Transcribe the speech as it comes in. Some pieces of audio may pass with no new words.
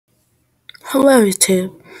Hello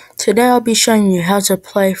YouTube. Today I'll be showing you how to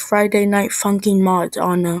play Friday Night Funkin mods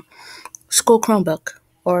on a school Chromebook,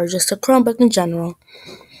 or just a Chromebook in general.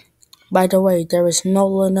 By the way, there is no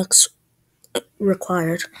Linux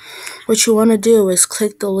required. What you want to do is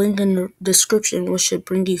click the link in the description, which should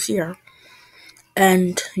bring you here.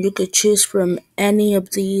 And you could choose from any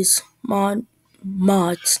of these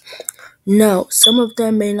mods. No, some of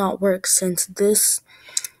them may not work since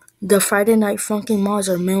the Friday Night Funkin mods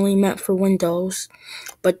are mainly meant for Windows,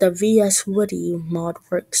 but the VS Woody mod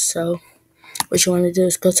works. So what you want to do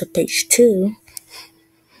is go to page 2,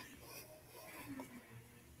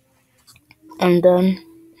 and then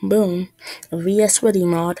boom, a VS Woody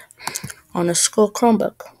mod on a school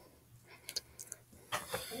Chromebook.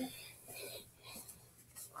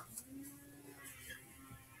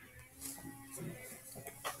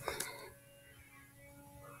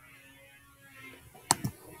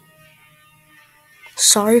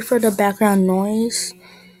 Sorry for the background noise.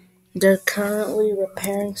 They're currently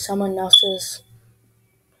repairing someone else's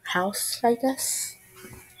house, I guess.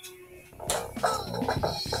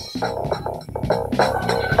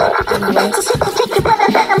 Anyways,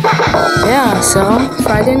 yeah, so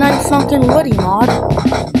Friday Night Funkin Woody mod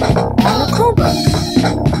on a Chromebook.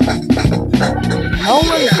 No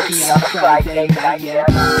one else. Friday night. Yeah,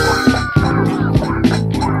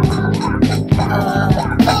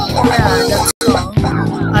 that's all.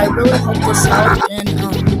 I really hope this helped, and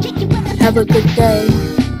have a good day.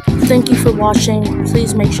 Thank you for watching.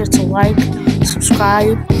 Please make sure to like,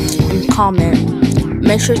 subscribe, and comment.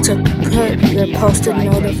 Make sure to put your posted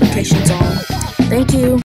notifications on. Thank you.